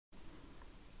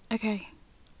Okay,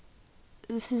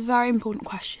 this is a very important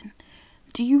question.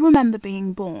 Do you remember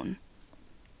being born?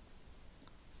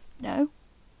 No?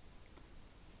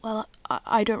 Well,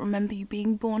 I don't remember you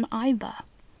being born either.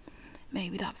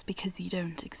 Maybe that's because you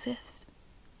don't exist.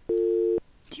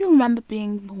 Do you remember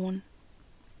being born?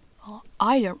 Well,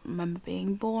 I don't remember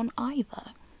being born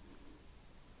either.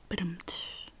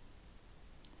 Ba-dum-tsh.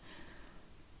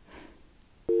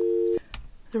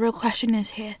 The real question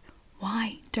is here,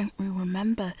 why don't we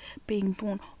remember being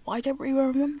born? Why don't we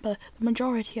remember the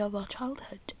majority of our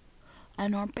childhood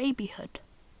and our babyhood?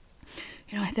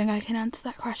 You know, I think I can answer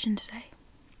that question today.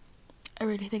 I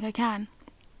really think I can.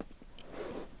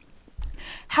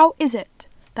 How is it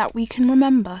that we can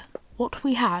remember what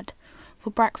we had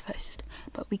for breakfast,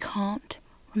 but we can't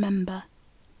remember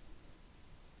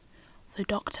the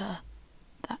doctor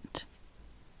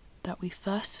that we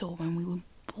first saw when we were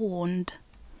born?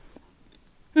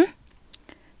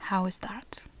 How is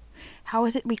that? How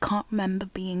is it we can't remember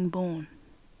being born?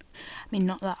 I mean,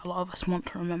 not that a lot of us want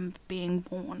to remember being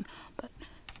born, but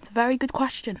it's a very good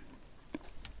question.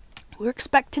 We're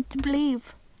expected to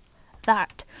believe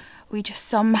that we just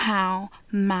somehow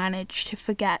manage to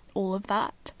forget all of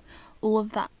that,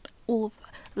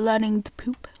 learning to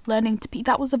poop, learning to pee.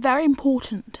 That was a very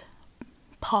important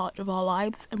part of our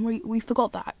lives, and we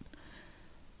forgot that.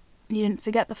 You didn't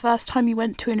forget the first time you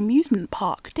went to an amusement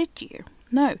park, did you?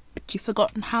 No, but you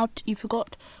forgot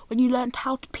when you learned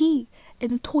how to pee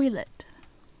in the toilet.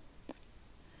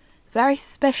 Very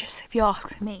suspicious, if you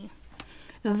ask me.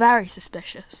 Very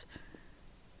suspicious.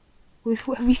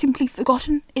 Have we simply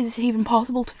forgotten? Is it even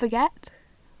possible to forget?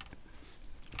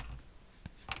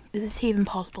 Is it even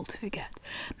possible to forget?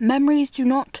 Memories do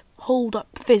not hold up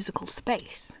physical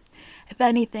space. If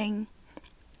anything,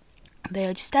 they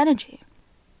are just energy.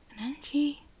 And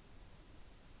energy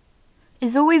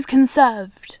is always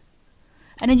conserved.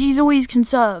 Energy is always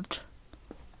conserved.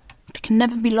 It can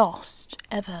never be lost,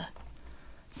 ever.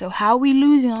 So how are we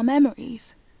losing our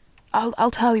memories? I'll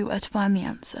tell you where to find the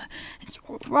answer. It's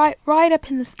right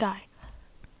up in the sky.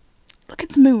 Look at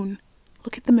the moon.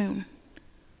 Look at the moon.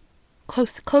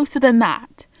 Closer than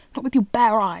that. Not with your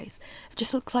bare eyes. It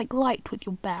just looks like light with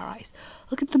your bare eyes.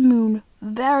 Look at the moon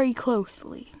very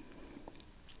closely.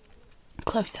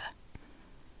 Closer.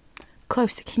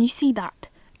 Closer. Can you see that?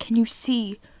 Can you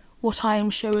see what I am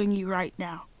showing you right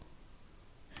now?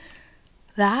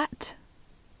 That.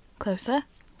 Closer.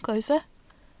 Closer.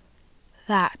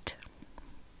 That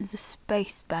is a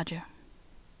space badger.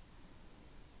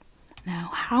 Now,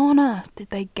 how on earth did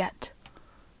they get...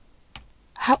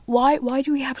 Why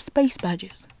do we have space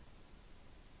badgers?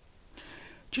 Do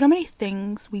you know how many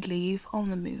things we leave on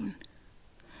the moon?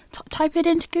 Type it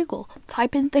into Google.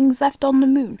 Type in things left on the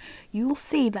moon. You will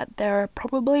see that there are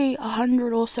probably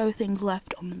 100 or so things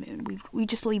left on the moon. We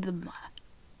just leave them there.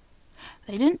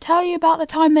 They didn't tell you about the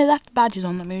time they left badgers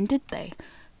on the moon, did they?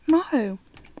 No.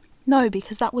 No,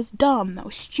 because that was dumb. That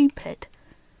was stupid.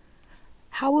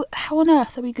 How on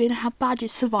earth are we going to have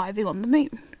badgers surviving on the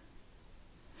moon?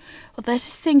 Well, there's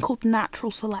this thing called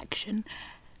natural selection.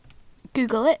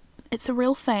 Google it. It's a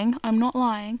real thing. I'm not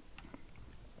lying.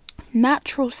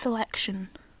 Natural selection.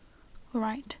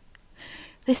 Alright?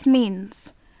 This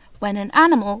means when an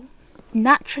animal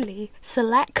naturally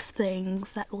selects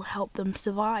things that will help them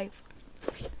survive.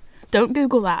 Don't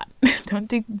Google that.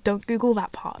 Don't Google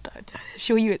that part. I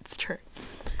assure you it's true.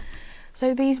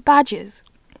 So these badgers,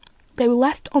 they were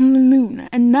left on the moon,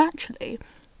 and naturally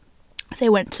they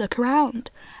went to look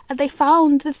around, and they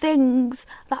found the things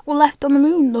that were left on the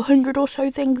moon, the 100 or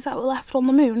so things that were left on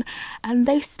the moon, and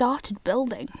they started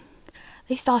building.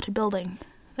 They started building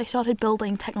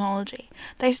technology.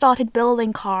 They started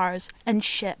building cars and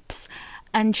ships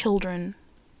and children.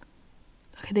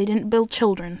 Okay, they didn't build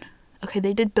children. Okay,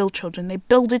 they did build children. They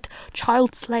builded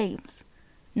child slaves.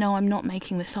 No, I'm not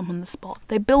making this up on the spot.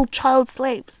 They built child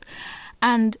slaves,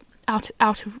 and out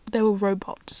of they were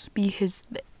robots because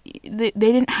they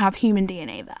didn't have human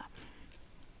DNA there.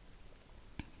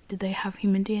 Did they have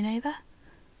human DNA there?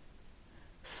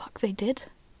 Fuck, they did.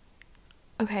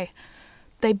 Okay,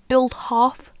 they built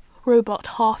half robot,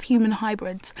 half human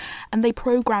hybrids, and they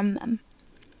programmed them.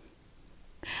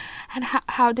 And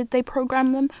how did they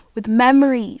program them? With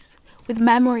memories. With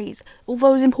memories. All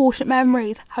those important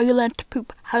memories. How you learned to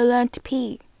poop. How you learned to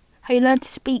pee. How you learned to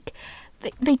speak.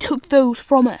 They took those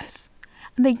from us.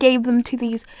 And they gave them to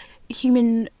these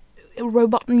human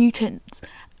robot mutants.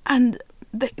 And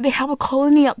they have a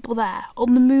colony up there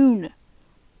on the moon.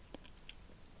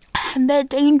 And they're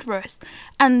dangerous.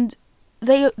 And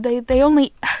they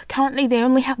only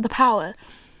have the power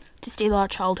to steal our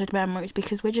childhood memories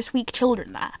because we're just weak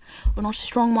children there. We're not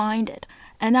strong-minded.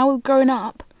 And now we've grown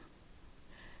up,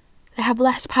 they have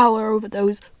less power over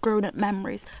those grown-up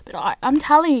memories. But I'm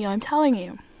telling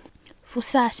you, for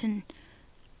certain,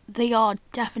 they are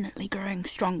definitely growing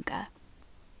stronger.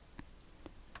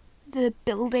 They're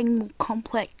building more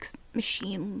complex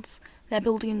machines. They're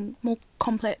building more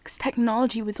complex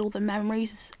technology with all the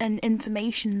memories and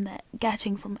information they're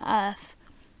getting from Earth.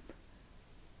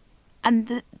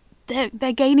 And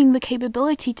they're gaining the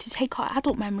capability to take our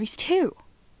adult memories too.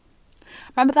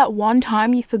 Remember that one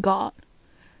time you forgot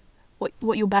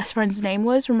what your best friend's name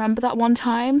was? Remember that one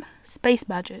time? Space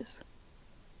badges.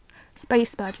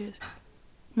 Space badges.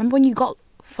 Remember when you got...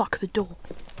 Fuck the door.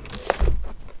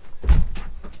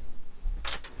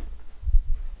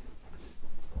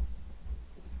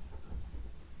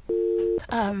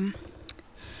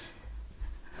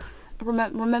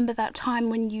 Remember that time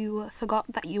when you forgot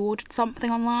that you ordered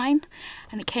something online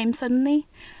and it came suddenly?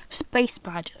 Space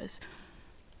badges.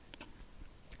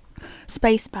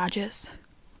 Space badges.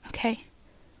 Okay?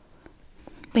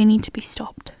 They need to be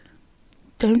stopped.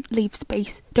 Don't leave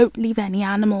any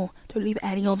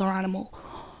other animal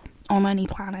on any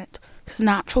planet, because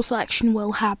natural selection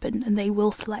will happen and they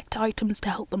will select items to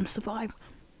help them survive.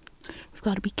 We've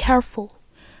got to be careful.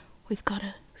 We've got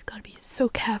to be so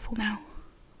careful now.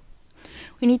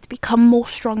 We need to become more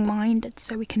strong-minded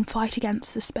so we can fight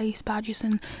against the space badges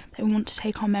and they want to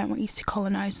take our memories to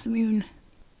colonize the moon.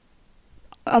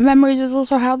 Our memories is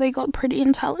also how they got pretty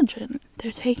intelligent.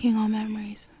 They're taking our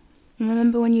memories.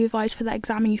 Remember when you revised for that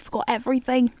exam and you forgot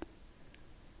everything?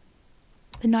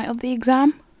 The night of the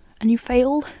exam? And you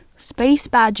failed? Space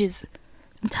badges.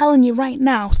 I'm telling you right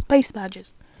now, space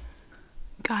badges.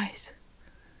 Guys.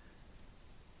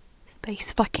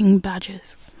 Space fucking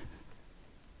badges.